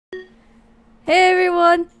Hey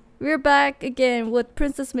everyone! We're back again with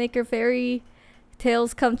Princess Maker Fairy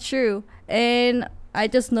Tales Come True. And I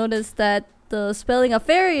just noticed that the spelling of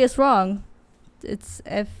fairy is wrong. It's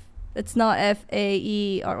not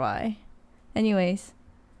F-A-E-R-Y. Anyways.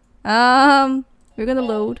 We're gonna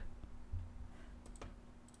load.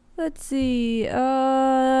 Let's see,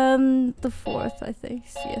 the 4th, I think,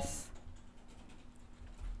 yes.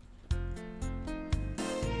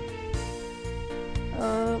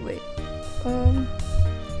 Wait.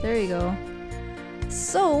 There you go.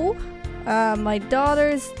 So, my daughter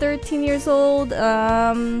is 13 years old,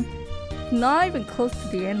 not even close to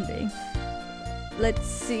the ending. Let's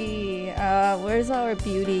see, where's our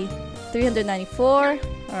beauty? 394,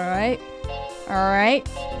 alright. Alright.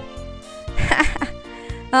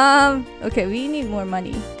 Okay, we need more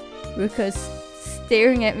money. Ruka's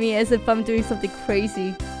staring at me as if I'm doing something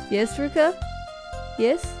crazy. Yes, Ruka?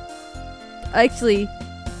 Yes? Actually,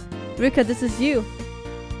 Ruka, this is you.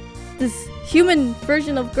 This human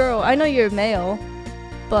version of girl. I know you're male,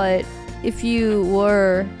 but if you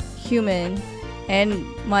were human and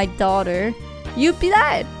my daughter, you'd be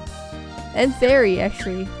that. And fairy,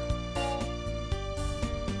 actually.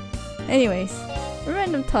 Anyways,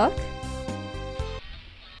 random talk.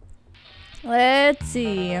 Let's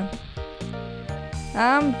see.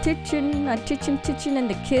 I'm teaching, and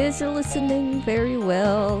the kids are listening very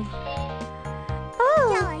well.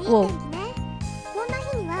 Oh, whoa.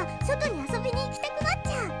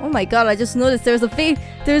 Oh my god, I just noticed there's a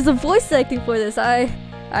voice acting for this. I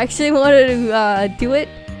actually wanted to do it,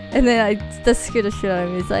 and then that scared the shit out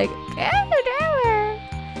of me. It's like,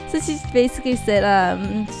 so she basically said,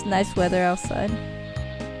 it's nice weather outside.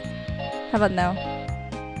 How about now?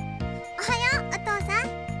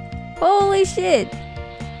 Holy shit!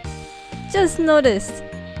 Just noticed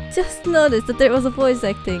that there was a voice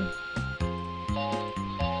acting.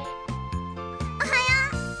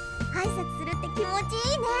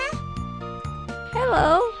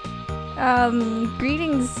 Hello!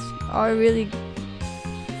 Greetings are really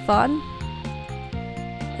fun.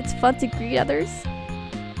 It's fun to greet others.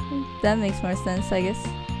 That makes more sense, I guess.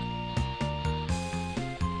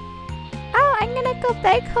 Oh, I'm gonna go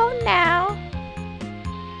back home now.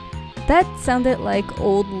 That sounded like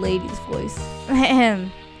old lady's voice.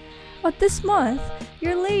 Ahem. Oh, this month,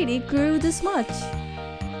 your lady grew this much.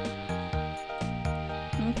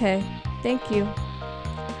 Okay, thank you.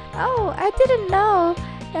 Oh, I didn't know.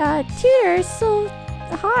 Tutor is so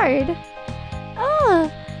hard. Oh,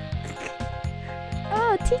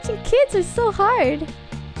 teaching kids is so hard.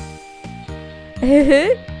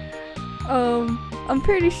 I'm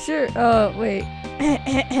pretty sure. Wait.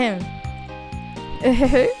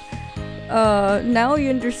 Now you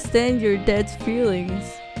understand your dad's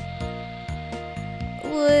feelings.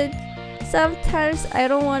 Would sometimes I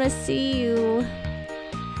don't want to see you.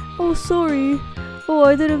 Oh, sorry. Oh,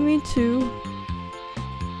 I didn't mean to.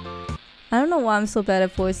 I don't know why I'm so bad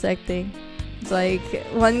at voice acting. It's like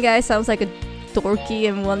one guy sounds like a dorky,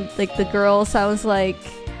 and one like the girl sounds like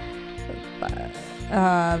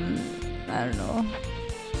I don't know.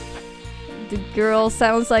 The girl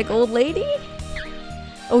sounds like old lady.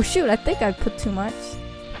 Oh shoot, I think I put too much.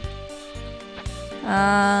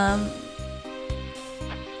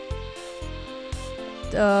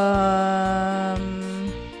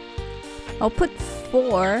 I'll put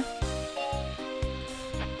 4.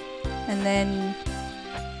 And then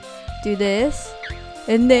do this.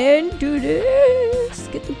 And then do this.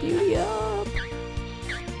 Get the beauty up.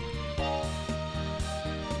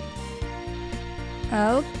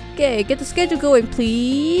 Okay, get the schedule going,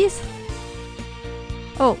 please.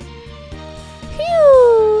 Oh.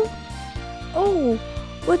 Phew! Oh,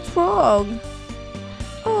 what's wrong?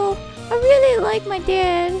 Oh, I really like my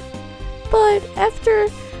dad. But after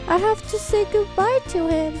I have to say goodbye to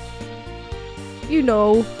him. You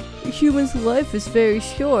know, a human's life is very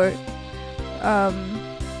short.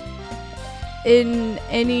 In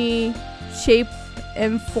any shape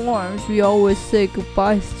and forms, we always say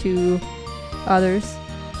goodbyes to others.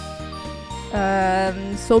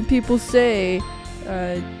 Some people say,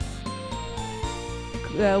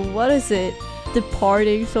 what is it?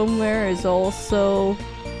 Departing somewhere is also,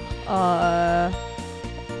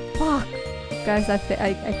 fuck. Guys, I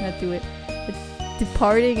cannot do it.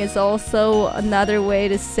 Departing is also another way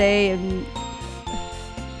to say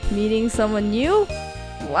meeting someone new?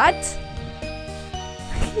 What?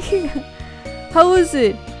 How is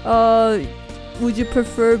it? Would you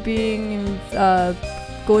prefer being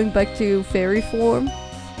going back to fairy form?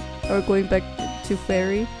 Or going back to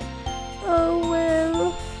fairy? Oh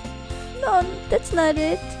well, no, that's not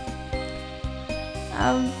it.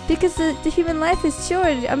 Because the human life is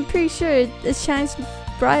short, I'm pretty sure it shines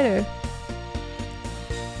brighter.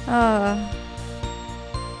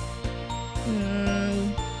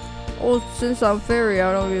 Well, since I'm fairy,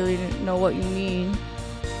 I don't really know what you mean.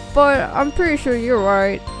 But I'm pretty sure you're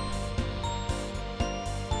right.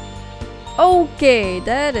 Okay,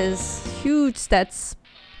 that is huge stats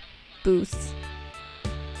boost.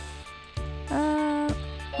 How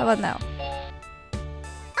about now?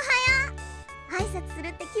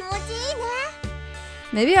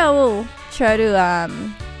 Maybe I will try to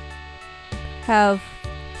have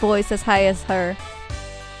voice as high as her.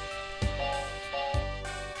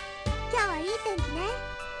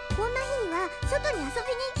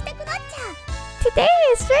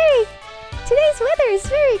 Today's weather is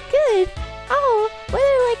very good. Oh,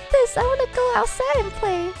 weather like this, I want to go outside and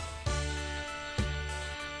play.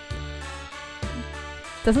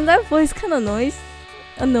 Doesn't that voice kind of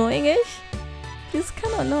annoying-ish? It's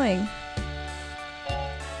kind of annoying.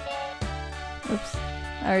 Oops,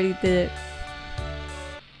 I already did it.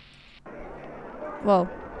 Whoa.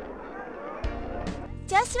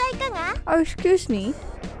 Oh, excuse me.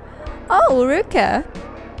 Oh, Ruka.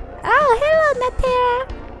 Oh, hello, Natera.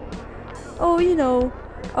 Oh, you know.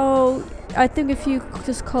 Oh, I think if you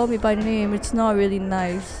just call me by name, it's not really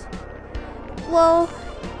nice. Well,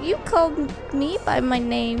 you called me by my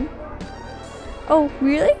name. Oh,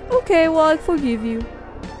 really? Okay, well, I forgive you.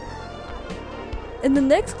 In the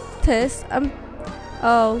next test,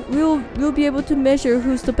 we'll be able to measure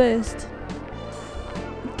who's the best.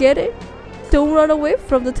 Get it? Don't run away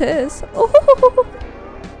from the test.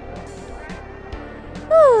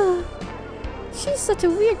 Oh, she's such a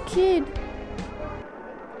weird kid.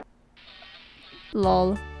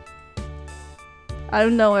 Lol. I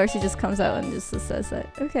don't know where she just comes out and just says that.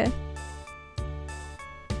 Okay.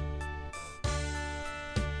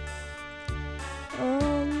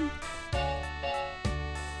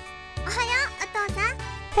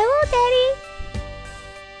 Hello, Daddy.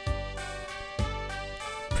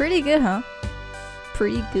 Pretty good, huh?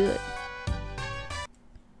 Pretty good.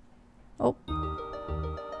 Oh.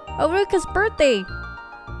 Oh, Ruka's birthday!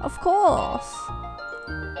 Of course!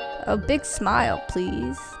 A big smile,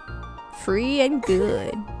 please. Free and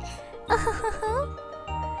good.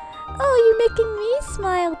 Oh, you're making me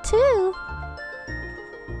smile too.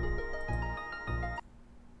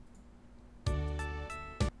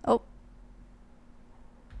 Oh.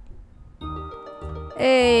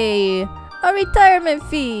 Hey, a retirement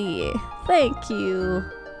fee. Thank you.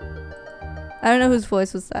 I don't know whose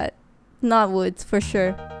voice was that. Not Woods, for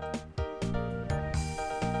sure.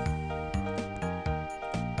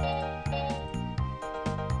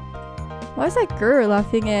 Why is that girl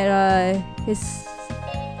laughing at his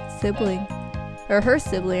sibling? Or her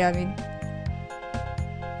sibling, I mean.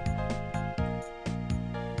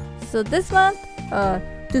 So this month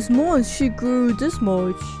she grew this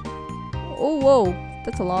much. Oh, whoa,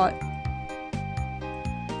 that's a lot.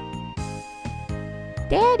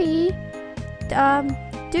 Daddy,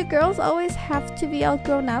 do girls always have to be all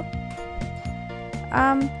grown up?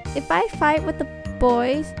 If I fight with the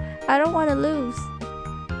boys, I don't want to lose.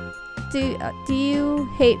 Do you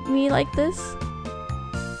hate me like this?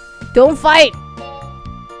 Don't fight!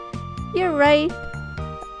 You're right.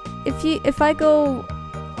 If I go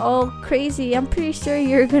all crazy, I'm pretty sure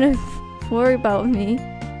you're gonna worry about me.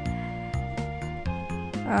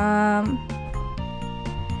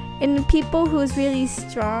 And people who's really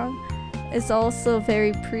strong is also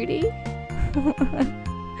very pretty.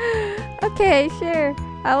 Okay, sure.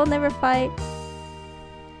 I will never fight.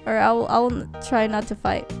 Or I will try not to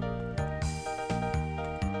fight.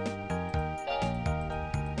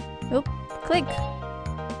 Oop, click.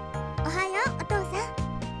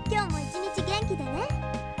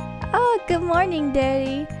 Oh, good morning,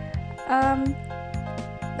 Daddy.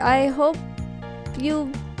 I hope you'll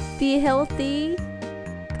be healthy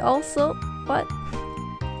also. What?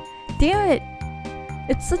 Damn it.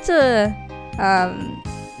 It's such a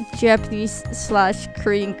Japanese /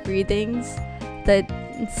 Korean greetings that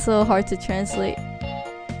it's so hard to translate.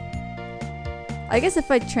 I guess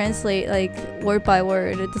if I translate like word by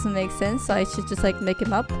word, it doesn't make sense, so I should just like make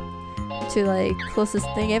him up to like closest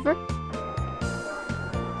thing ever.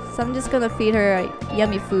 So I'm just gonna feed her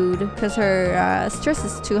yummy food because her stress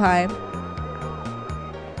is too high.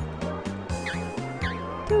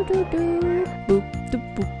 Doo doo doo. Boop doop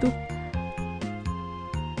boop doop.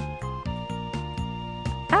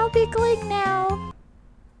 I'll be going now.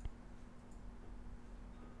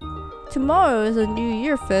 Tomorrow is a New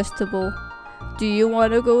Year festival. Do you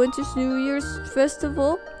want to go into New Year's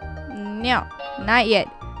festival? No, not yet.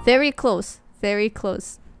 Very close. Very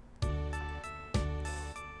close.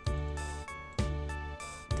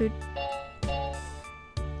 food.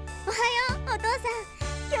 おはよう、お父さん。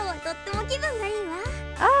今日はとっても気分がいいわ。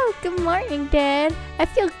 Oh, good morning, Dad. I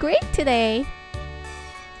feel great today.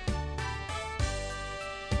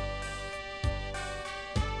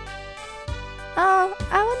 Oh,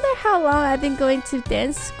 I wonder how long I've been going to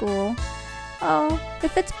dance school. Oh,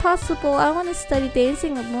 if it's possible, I want to study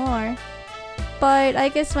dancing more. But I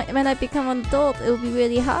guess when I become an adult, it will be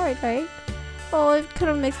really hard, right? Oh, it kind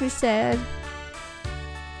of makes me sad.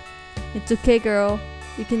 It's okay, girl.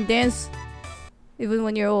 You can dance even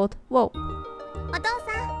when you're old. Whoa. お父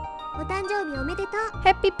さん、お誕生日おめでとう。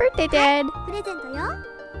 Happy birthday, Dad. プレゼントよ。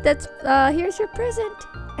 That's, here's your present.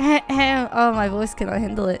 Oh, my voice cannot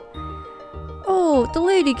handle it. Oh, the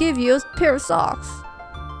lady gave you a pair of socks.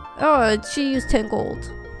 Oh, she used 10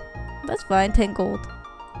 gold. That's fine, 10 gold.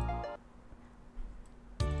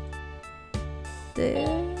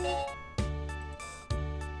 There.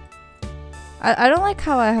 I don't like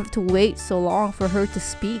how I have to wait so long for her to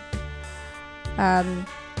speak.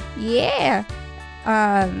 Yeah.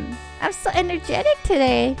 I'm so energetic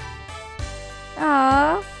today.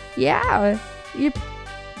 Aw, yeah.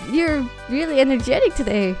 You're really energetic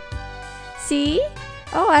today. See?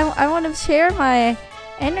 Oh, I want to share my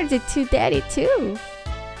energy to Daddy too.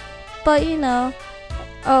 But you know,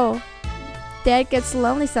 oh, Dad gets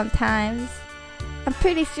lonely sometimes. I'm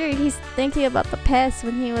pretty sure he's thinking about the past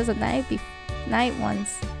when he was a night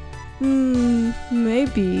once.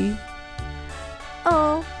 Maybe.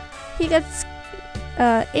 Oh, he got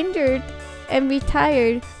injured and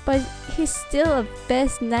retired, but he's still a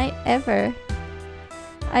best knight ever.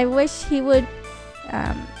 I wish he would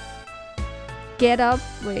get up.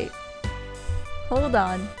 Wait, hold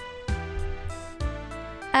on.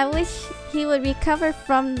 I wish he would recover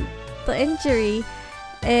from the injury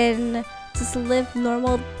and just live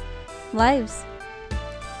normal lives.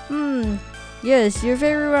 Yes, you're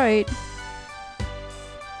very right.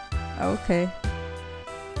 Okay.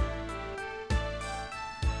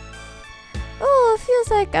 Oh, it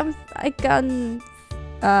feels like I gotten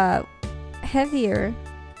heavier.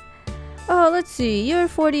 Oh, let's see. You're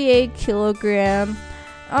 48 kilogram.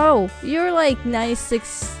 Oh, you're like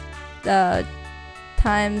 96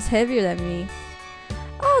 times heavier than me.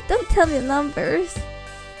 Oh, don't tell me the numbers.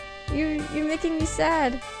 You're making me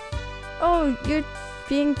sad. Oh, you're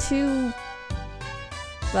being too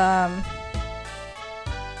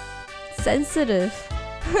sensitive.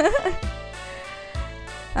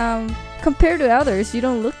 Compared to others, you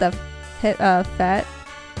don't look that fat.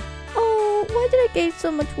 Oh, why did I gain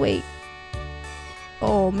so much weight?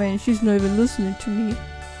 Oh man, she's not even listening to me.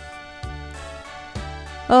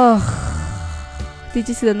 Oh, did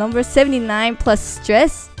you see the number? 79 plus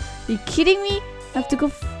stress? Are you kidding me? I have to go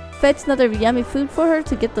fetch another yummy food for her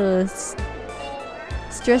to get the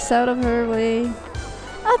stress out of her way.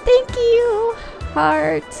 Oh, thank you,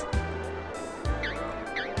 heart.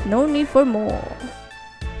 No need for more.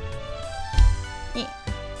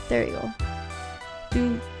 There you go.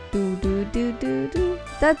 Do.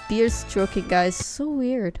 That beard stroking, guys, so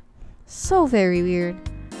weird. So very weird.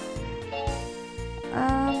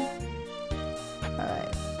 Alright.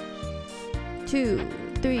 2,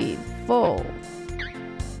 3, 4.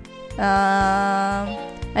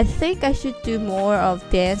 I think I should do more of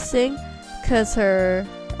dancing, cause her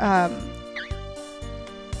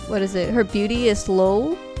what is it? Her beauty is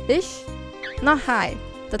low-ish, not high.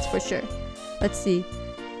 That's for sure. Let's see.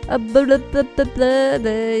 Yeah,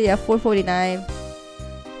 449.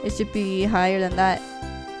 It should be higher than that.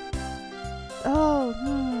 Oh,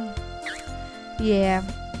 yeah.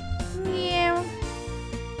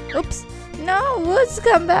 Oops. No, Woods,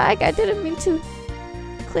 come back. I didn't mean to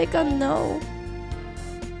click on no.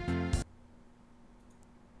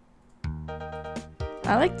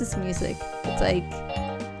 I like this music. It's like,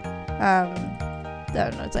 I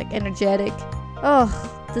don't know, it's like energetic. Oh,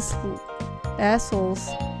 this assholes.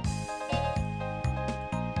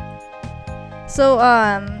 So,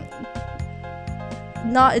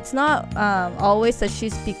 it's not always that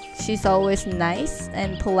she's always nice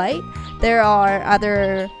and polite. There are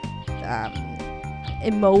other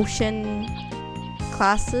emotion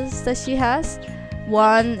classes that she has.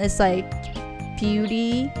 One is like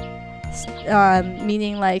beauty,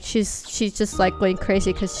 meaning like she's just like going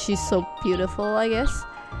crazy because she's so beautiful, I guess.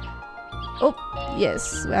 Oh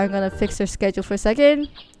yes, I'm gonna fix her schedule for a second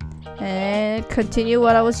and continue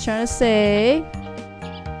what I was trying to say.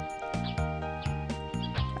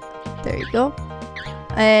 There you go.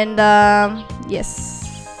 And yes,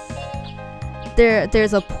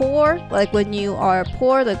 there's a poor, like when you are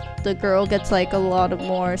poor, the girl gets like a lot of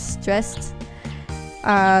more stressed.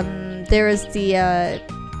 There is the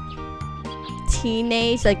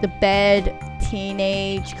teenage, like the bad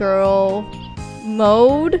teenage girl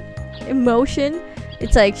mode emotion.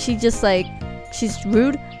 It's like she's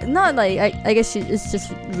rude. Not like I guess it's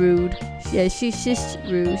just rude. Yeah, she's just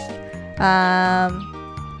rude.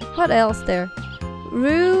 What else there?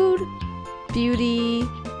 Rude, beauty,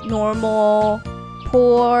 normal,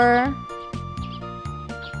 poor.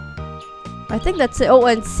 I think that's it. Oh,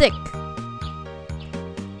 and sick.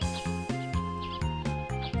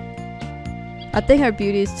 I think her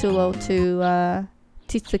beauty is too low to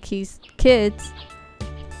teach the kids.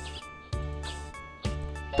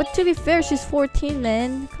 But to be fair, she's 14,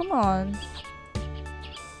 man. Come on.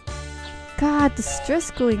 God, the stress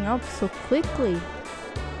going up so quickly.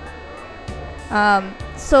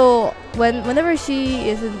 So whenever she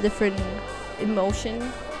is in different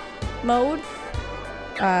emotion mode,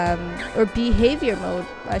 or behavior mode,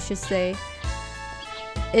 I should say,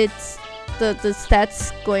 it's the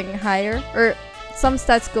stats going higher, or some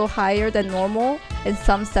stats go higher than normal, and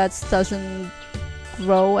some stats doesn't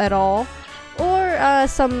grow at all, or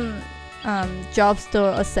some jobs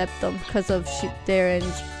don't accept them because of they're in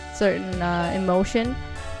certain emotion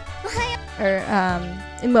or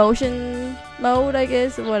emotion mode, I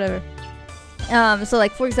guess, or whatever. So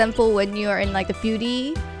like for example, when you are in like the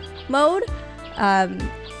beauty mode,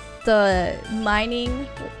 the mining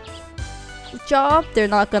job, they're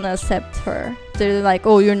not gonna accept her. They're like,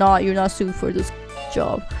 oh, you're not suited for this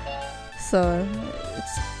job. So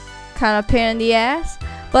it's kind of pain in the ass.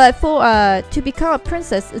 But for to become a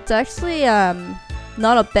princess, it's actually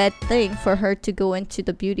not a bad thing for her to go into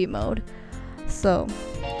the beauty mode. So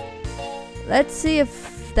let's see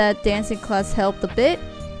if that dancing class helped a bit.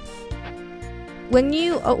 When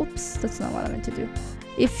you oops, that's not what I meant to do.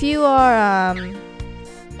 If you are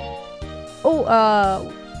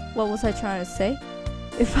what was I trying to say?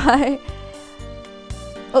 If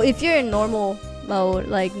you're in normal mode,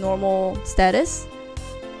 like normal status,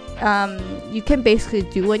 you can basically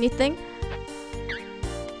do anything.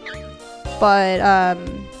 But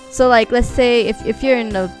so like let's say if you're in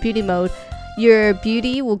the beauty mode, your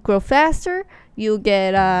beauty will grow faster. You'll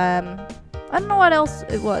get I don't know what else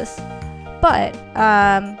it was, but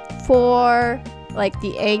for like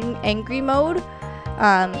the angry mode,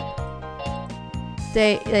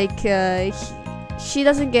 she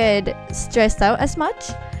doesn't get stressed out as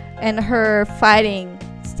much, and her fighting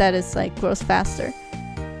status like grows faster.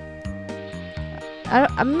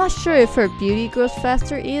 I'm not sure if her beauty grows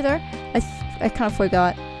faster either. I kind of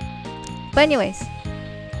forgot. But anyways,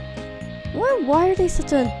 why are they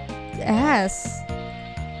such an ass?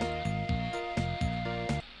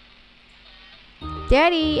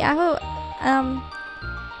 Daddy, I hope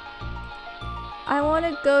I want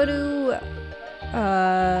to go to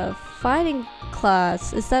fighting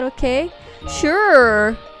class. Is that okay?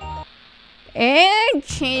 Sure. And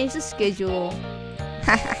change the schedule.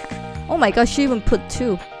 Oh my gosh, she even put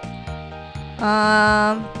 2.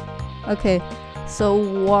 Okay. So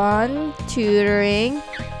 1 tutoring,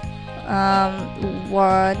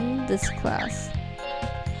 1 this class.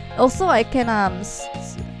 Also, I can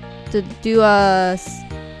to do a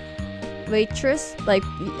waitress, like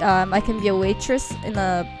I can be a waitress in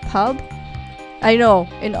a pub. I know,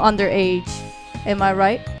 in underage. Am I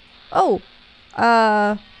right? Oh,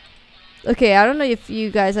 okay, I don't know if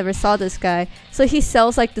you guys ever saw this guy. So he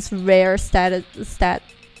sells like this rare stat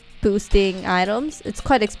boosting items. It's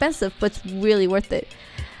quite expensive, but it's really worth it.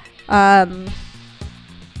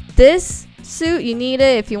 This suit, you need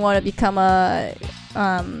it if you want to become a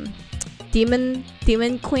demon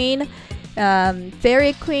queen,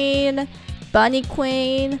 fairy queen, bunny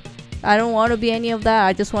queen. I don't want to be any of that.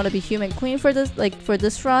 I just want to be human queen for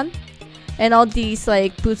this run. And all these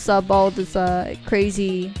like boosts up all this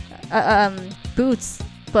crazy boots,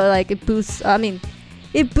 but like it boosts up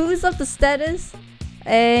the status.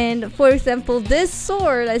 And for example, this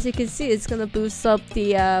sword, as you can see, it's gonna boost up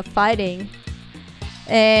the fighting.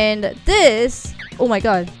 And this, oh my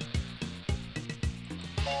god,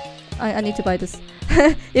 I need to buy this.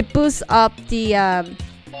 It boosts up the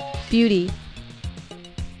beauty.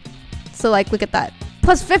 So like, look at that,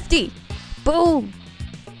 plus 50. Boom.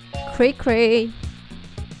 Cray.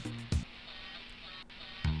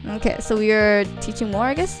 Okay, so we are teaching more,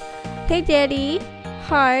 I guess. Hey daddy,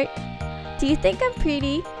 heart, do you think I'm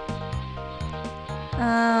pretty?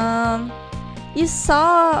 You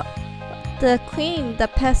saw the queen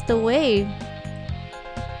that passed away.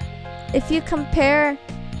 If you compare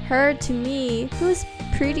her to me, who's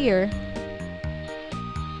prettier?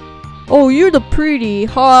 Oh, you're the pretty,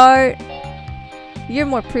 heart. You're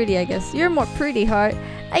more pretty, I guess. You're more pretty, heart.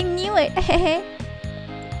 I knew it.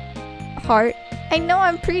 Heart, I know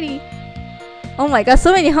I'm pretty. Oh my god,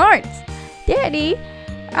 so many hearts! Daddy,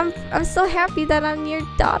 I'm so happy that I'm your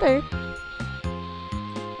daughter.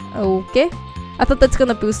 Okay. I thought that's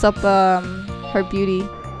gonna boost up her beauty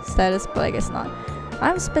status, but I guess not.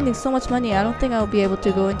 I'm spending so much money. I don't think I'll be able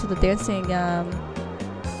to go into the dancing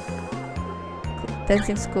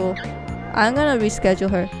school. I'm gonna reschedule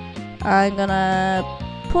her. I'm gonna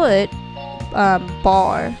put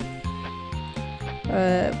bar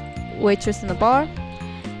waitress in the bar.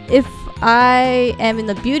 If I am in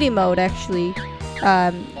the beauty mode, actually,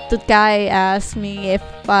 the guy asked me if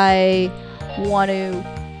I want to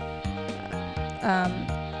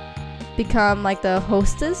become like the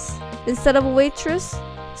hostess instead of a waitress,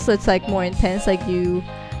 so it's like more intense. Like you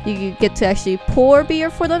get to actually pour beer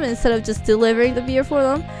for them instead of just delivering the beer for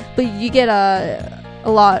them, but you get a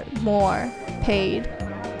lot more paid.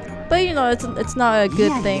 But you know, it's not a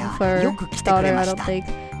good thing for daughter, I don't think.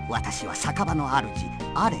 私は酒場の主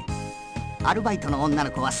アレン。アルバイトの女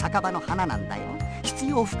の子は酒場の花なんだよ。必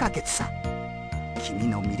要不可欠さ。君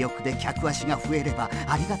の魅力で客足が増えれば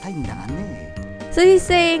ありがたいんだがね。So he's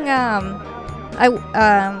saying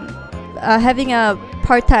having a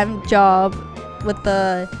part-time job with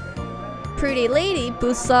the pretty lady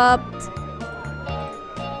boosts up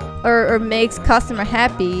or makes customer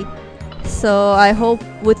happy. So I hope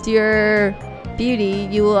with your beauty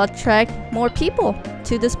you will attract more people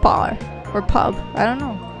to this bar or pub. I don't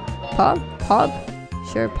know. Pub?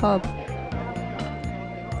 Sure, pub.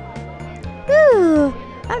 Ooh,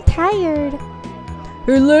 I'm tired.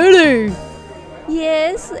 Hey lady!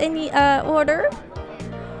 Yes, any order?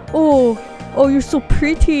 Oh, you're so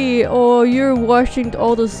pretty. Oh, you're washing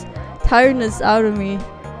all this tiredness out of me.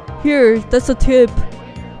 Here, that's a tip.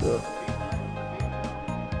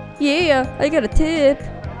 Yeah, I got a tip.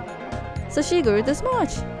 So she grew this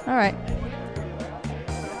much. Alright.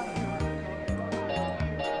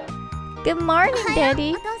 Good morning,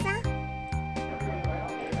 Daddy. お父さん。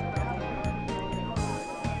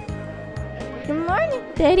 Good morning,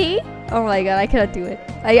 Daddy. Oh my god, I cannot do it.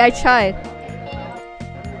 I tried.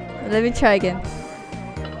 Let me try again.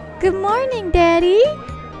 Good morning, Daddy.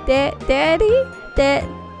 Daddy?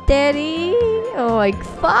 Daddy? Oh my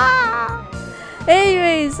fuck.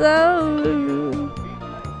 Anyways,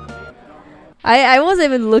 I wasn't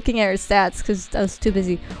even looking at her stats because I was too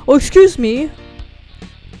busy. Oh, excuse me.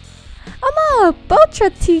 I'm a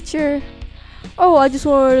Botra teacher. Oh, I just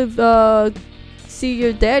wanted to see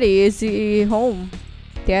your daddy. Is he home?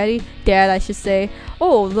 Dad, I should say.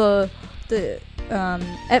 Oh, the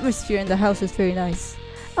atmosphere in the house is very nice.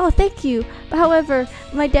 Oh, thank you. However,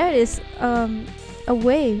 my dad is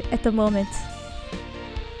away at the moment.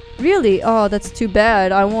 Really? Oh, that's too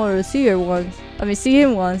bad. I wanted to see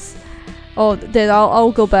him once. Oh, then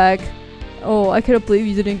I'll go back. Oh, I cannot believe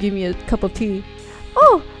you didn't give me a cup of tea.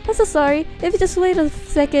 Oh, I'm so sorry. If you just wait a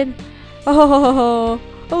second. Oh,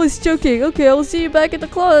 I was joking. Okay, I'll see you back in the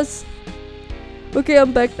class. Okay,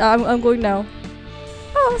 I'm back. I'm going now.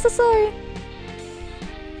 Oh, I'm so sorry.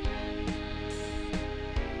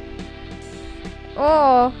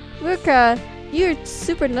 Oh, Ruka, you're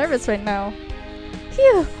super nervous right now.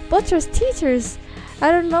 Phew, Butcher's teachers.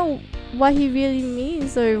 I don't know what he really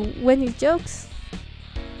means or when he jokes.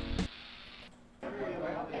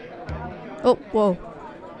 Oh, whoa.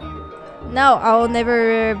 No, I'll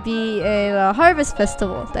never be in a harvest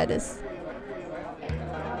festival, that is.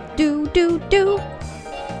 Do.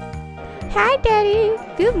 Hi, Daddy.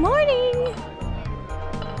 Good morning.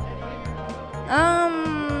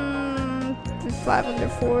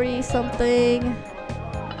 540 something.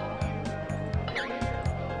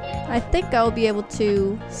 I think I'll be able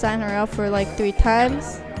to sign her up for like 3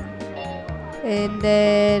 times. And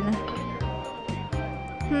then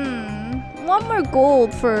 1 more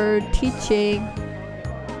gold for teaching.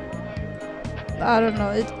 I don't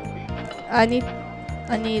know. I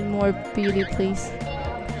need more beauty, please.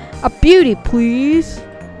 A beauty, please.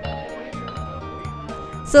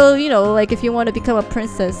 So, you know, like if you want to become a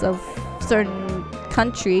princess of certain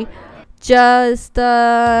country, just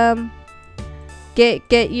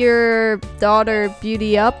get your daughter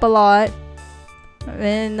beauty up a lot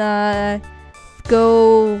and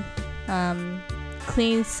go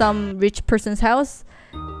clean some rich person's house,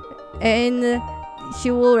 and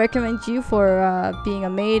she will recommend you for being a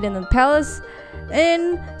maid in the palace,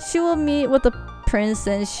 and she will meet with a prince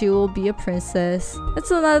and she will be a princess.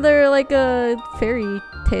 It's another like a fairy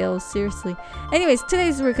tale, seriously. Anyways,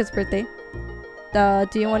 today's Ruka's birthday.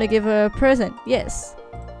 Do you want to give her a present? Yes.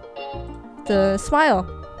 The smile,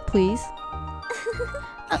 please.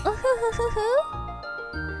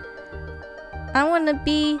 I want to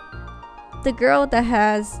be the girl that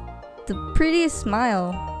has the prettiest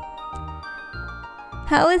smile.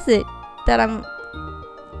 How is it that I'm...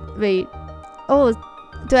 Wait. Oh,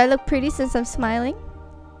 do I look pretty since I'm smiling?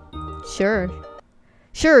 Sure.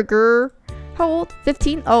 Sure, girl. How old?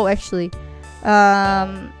 15? Oh, actually.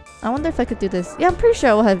 I wonder if I could do this. Yeah, I'm pretty sure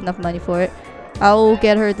I will have enough money for it. I'll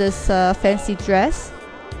get her this fancy dress.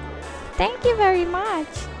 Thank you very much.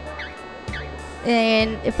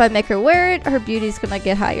 And if I make her wear it, her beauty is gonna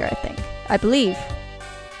get higher, I think. I believe.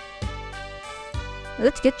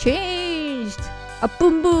 Let's get changed. A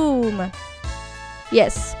boom boom.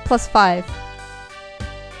 Yes, +5.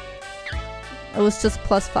 It was just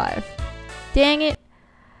 +5. Dang it.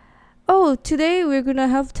 Oh, today we're gonna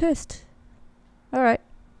have test. Alright.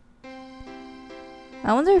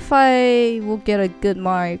 I wonder if I will get a good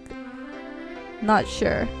mark. Not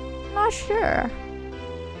sure. Not sure.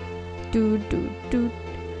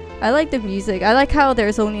 I like the music. I like how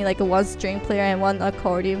there's only like a one string player and one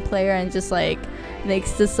accordion player and just like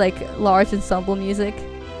makes this like large ensemble music.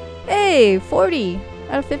 Hey, 40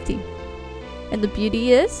 out of 50. And the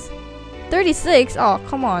beauty is 36. Oh,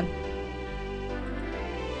 come on.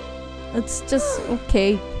 It's just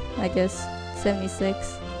okay, I guess.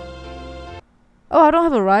 76. Oh, I don't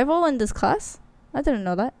have a rival in this class? I didn't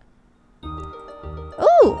know that.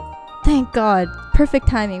 Oh, thank God. Perfect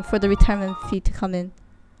timing for the retirement fee to come in.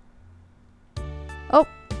 Oh.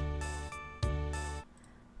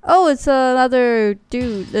 Oh, it's another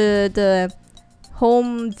dude. The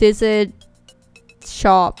home visit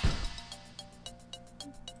shop.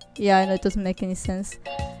 Yeah, I know it doesn't make any sense.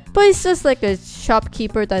 But it's just like a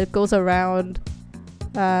shopkeeper that goes around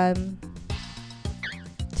to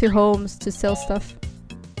homes to sell stuff.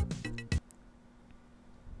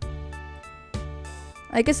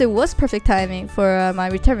 I guess it was perfect timing for my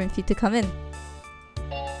retirement fee to come in.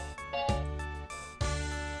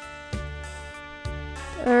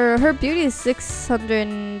 Her beauty is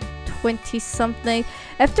 620 something.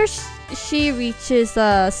 After she reaches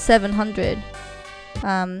 700,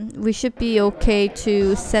 we should be okay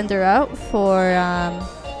to send her out for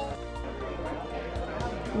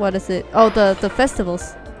what is it? Oh, the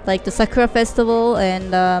festivals, like the Sakura festival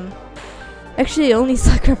and actually only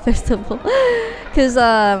Sakura festival, because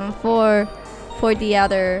for the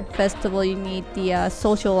other festival you need the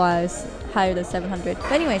social lives higher than 700.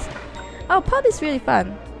 But anyways, oh, pub is really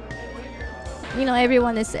fun. You know,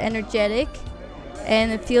 everyone is energetic and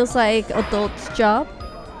it feels like adult's job.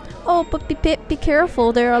 Oh, but be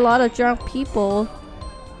careful, there are a lot of drunk people.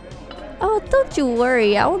 Oh, don't you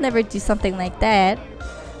worry, I will never do something like that.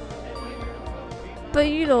 But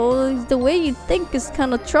you know, the way you think is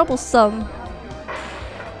kind of troublesome.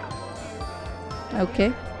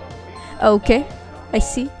 Okay. Okay, I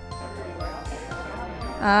see.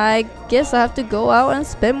 I guess I have to go out and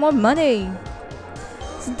spend more money.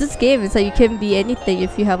 So this game is like you can be anything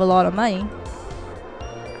if you have a lot of money.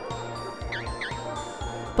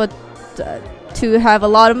 But to have a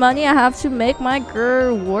lot of money, I have to make my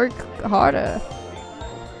girl work harder.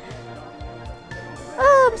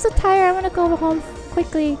 Oh, I'm so tired. I want to go home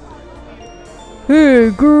quickly.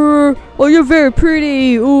 Hey, girl. Oh, you're very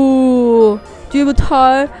pretty. Ooh. Do you have a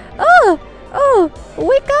tie? Oh,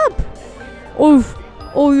 wake up.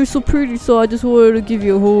 Oh, you're so pretty, so I just wanted to give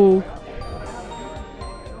you a hug.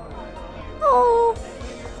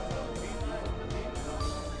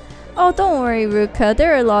 Oh, don't worry, Ruka.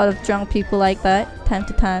 There are a lot of drunk people like that, time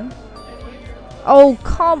to time. Oh,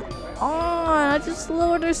 come on. I just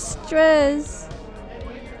lowered her stress.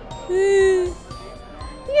 Yeah,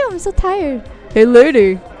 I'm so tired. Hey,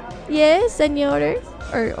 lady. Yes, any orders?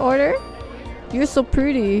 Or order? You're so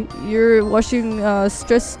pretty. You're washing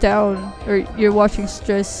stress down. Or you're washing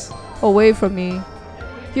stress away from me.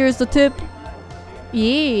 Here's the tip.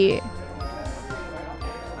 Yeah.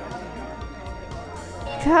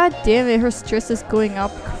 God damn it, her stress is going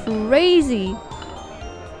up crazy.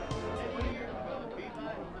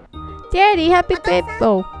 Daddy, happy birthday.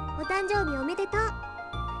 Oh.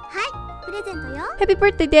 Happy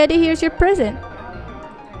birthday, Daddy. Here's your present.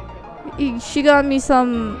 She got me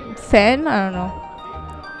some fan. I don't know.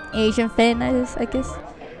 Asian fan, I guess.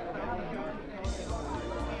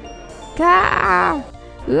 God.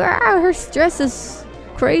 Wow, her stress is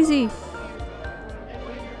crazy.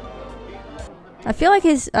 I feel like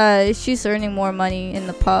she's earning more money in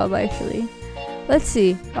the pub actually. Let's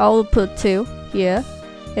see. I'll put 2 here.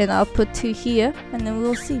 And I'll put 2 here. And then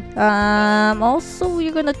we'll see. Also,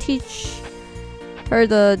 you're gonna teach her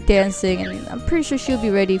the dancing. And I'm pretty sure she'll be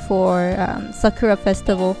ready for Sakura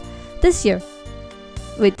Festival this year.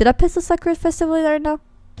 Wait, did I pass the Sakura Festival right now?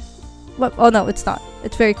 What? Oh no, it's not.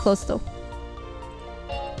 It's very close though.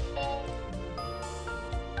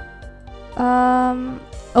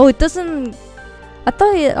 Oh, it doesn't... I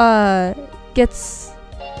thought it gets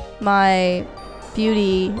my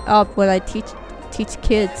beauty up when I teach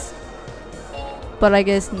kids, but I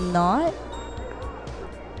guess not.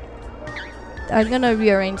 I'm gonna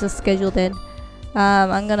rearrange the schedule then.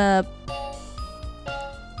 I'm gonna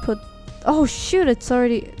put. Oh shoot! It's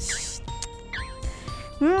already.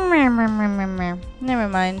 Never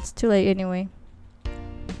mind. It's too late anyway.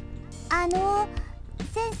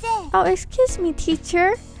 先生 Oh, excuse me,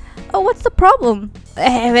 teacher. Oh, what's the problem? Oh,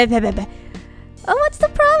 what's the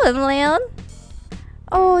problem, Leon?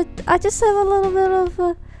 Oh, I just have a little bit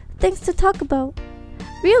of things to talk about.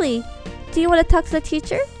 Really? Do you want to talk to the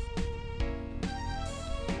teacher?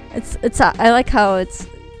 I like how it's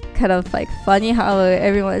kind of like funny how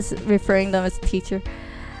everyone is referring them as teacher.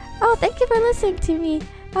 Oh, thank you for listening to me.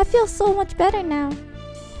 I feel so much better now.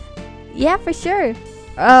 Yeah, for sure.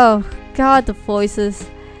 Oh God, the voices.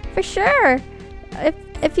 For sure.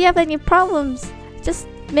 If you have any problems, just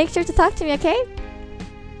make sure to talk to me, okay?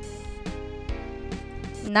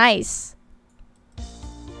 Nice.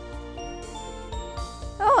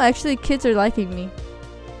 Oh, actually, kids are liking me.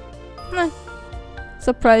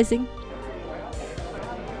 Surprising.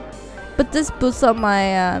 But this boosts up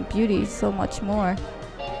my beauty so much more.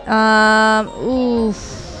 Oof.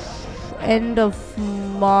 End of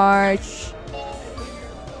March.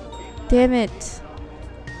 Damn it.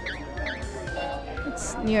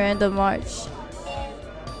 It's near end of March.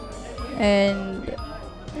 And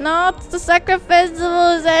not the Sakura Festival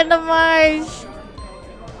is end of March.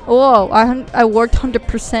 Whoa, I worked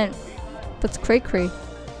 100%. That's cray.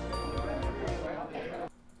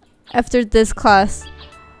 After this class.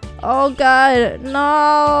 Oh God,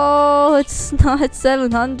 no, it's not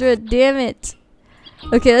 700, damn it.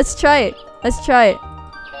 Okay, let's try it.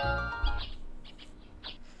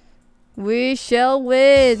 We shall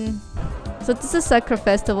win. So this is Sakura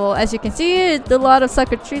Festival. As you can see, a lot of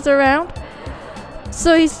sakura trees around.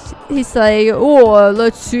 So he's like, oh,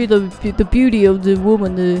 let's see the beauty of the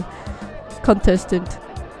woman, the contestant.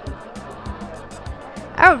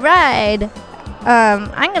 All right.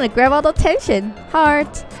 I'm gonna grab all the attention.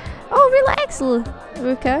 Heart. Oh, relax,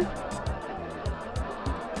 Ruka.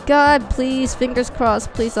 God, please, fingers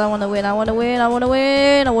crossed. Please, I wanna win.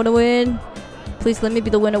 Please let me be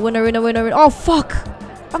the winner. Oh, fuck.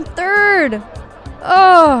 I'm third.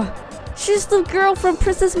 Oh, she's the girl from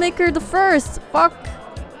Princess Maker the First. Fuck.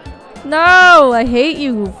 No, I hate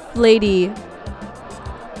you, lady.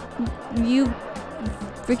 You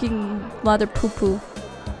freaking mother poo-poo.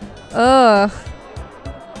 Ugh.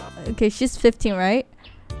 Okay, she's 15, right?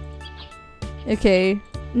 Okay.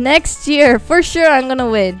 Next year, for sure I'm gonna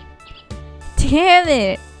win. Damn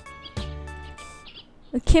it.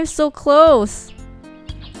 I came so close.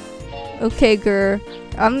 Okay, girl.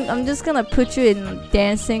 I'm just gonna put you in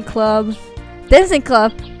dancing school.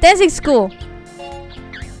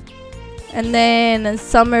 And then in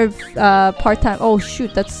summer part-time. Oh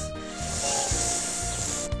shoot, that's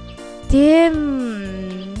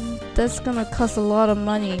damn. That's gonna cost a lot of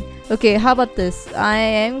money. Okay, how about this? I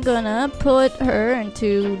am gonna put her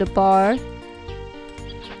into the bar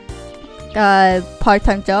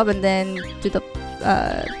part-time job and then do the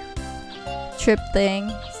trip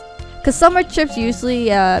thing. Cause summer trips usually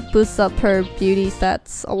boosts up her beauty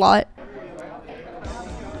stats a lot.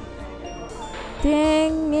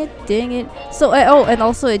 Dang it. So oh, and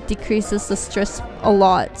also it decreases the stress a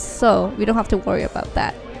lot, so we don't have to worry about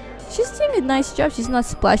that. She's doing a nice job. She's not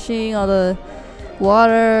splashing all the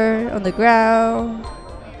water on the ground.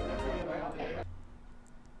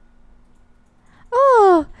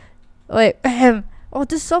 Oh, wait. Oh,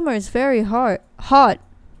 this summer is very hot.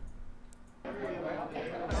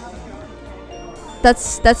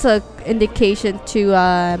 That's a indication to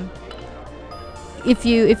if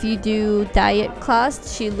you do diet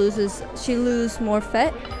class, she lose more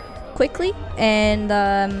fat quickly, and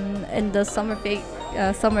in the summer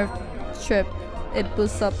trip, it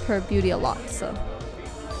boosts up her beauty a lot. So,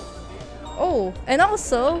 oh, and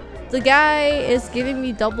also the guy is giving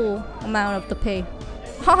me double amount of the pay.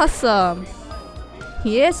 Awesome.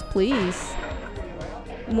 Yes, please.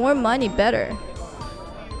 More money, better.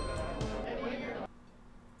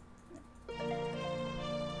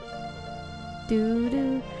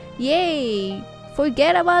 Yay!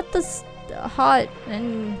 Forget about the hot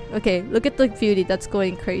and okay. Look at the beauty that's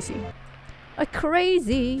going crazy.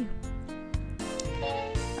 Crazy.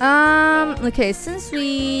 Okay, since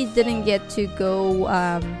we didn't get to go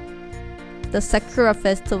the Sakura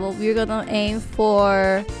Festival, we're gonna aim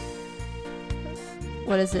for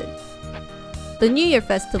what is it? The New Year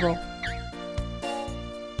Festival.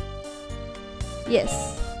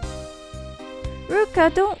 Yes.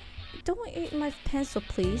 Ruka, don't eat my pencil,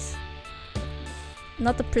 please.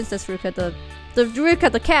 Not the Princess Ruka, the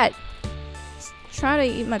Ruka, the cat. She's trying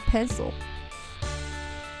to eat my pencil.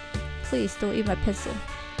 Please don't eat my pencil.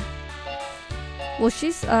 Well,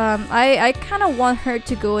 she's I kind of want her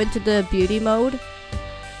to go into the beauty mode,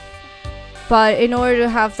 but in order to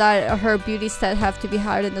have that, her beauty stat have to be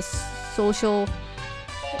higher than the social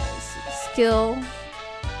skill,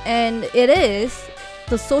 and it is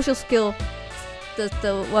the social skill.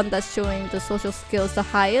 The one that's showing the social skill is the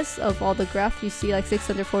highest of all the graphs. You see like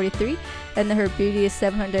 643, and then her beauty is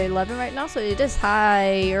 711 right now, so it is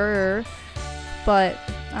higher. But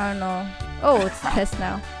I don't know. Oh, it's a test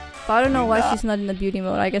now. But I don't know why she's not in the beauty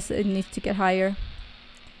mode. I guess it needs to get higher.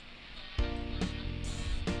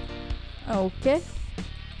 Okay.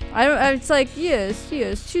 It's like, yes,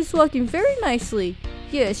 she's walking very nicely.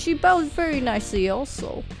 Yes, she bows very nicely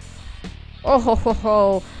also. Oh ho ho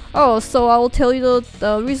ho. Oh, so I will tell you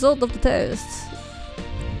the result of the test.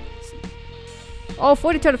 Oh,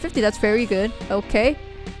 42 out of 50, that's very good. Okay.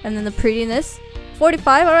 And then the prettiness.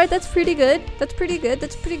 45, alright, that's pretty good. That's pretty good.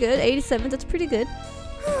 87, that's pretty good.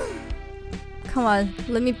 Come on,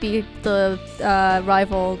 let me be the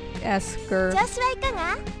rival asker.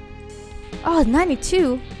 Oh,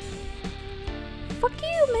 92? Fuck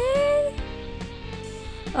you, man.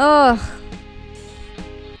 Ugh.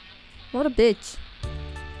 What a bitch.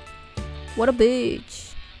 What a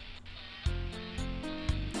bitch.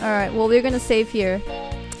 Alright, well, we're gonna save here.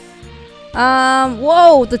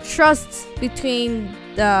 Whoa, the trust between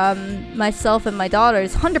myself and my daughter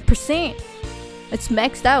is 100%. It's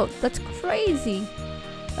maxed out. That's crazy.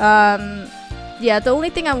 Yeah, the only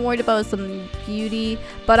thing I'm worried about is some beauty,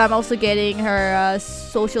 but I'm also getting her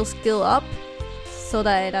social skill up so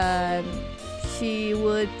that she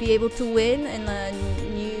would be able to win in the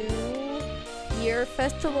New Year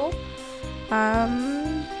festival.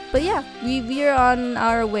 But yeah, we are on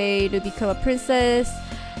our way to become a princess.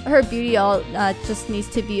 Her beauty just needs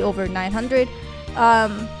to be over 900.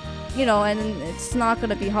 You know, and it's not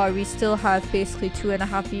gonna be hard. We still have basically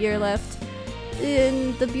 2.5 years left,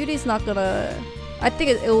 and the beauty is not gonna. I think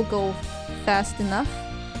it will go fast enough.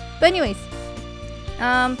 But anyways,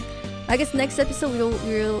 I guess next episode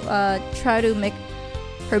we'll try to make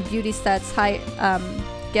her beauty stats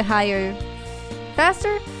get higher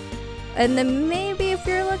faster, and then maybe if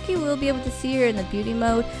you're lucky, we'll be able to see her in the beauty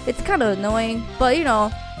mode. It's kind of annoying, but you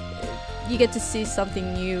know, you get to see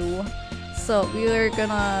something new. So we are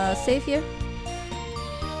gonna save here.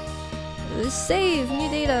 Save new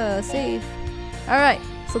data. Save. All right.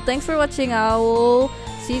 So thanks for watching. I will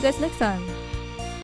see you guys next time.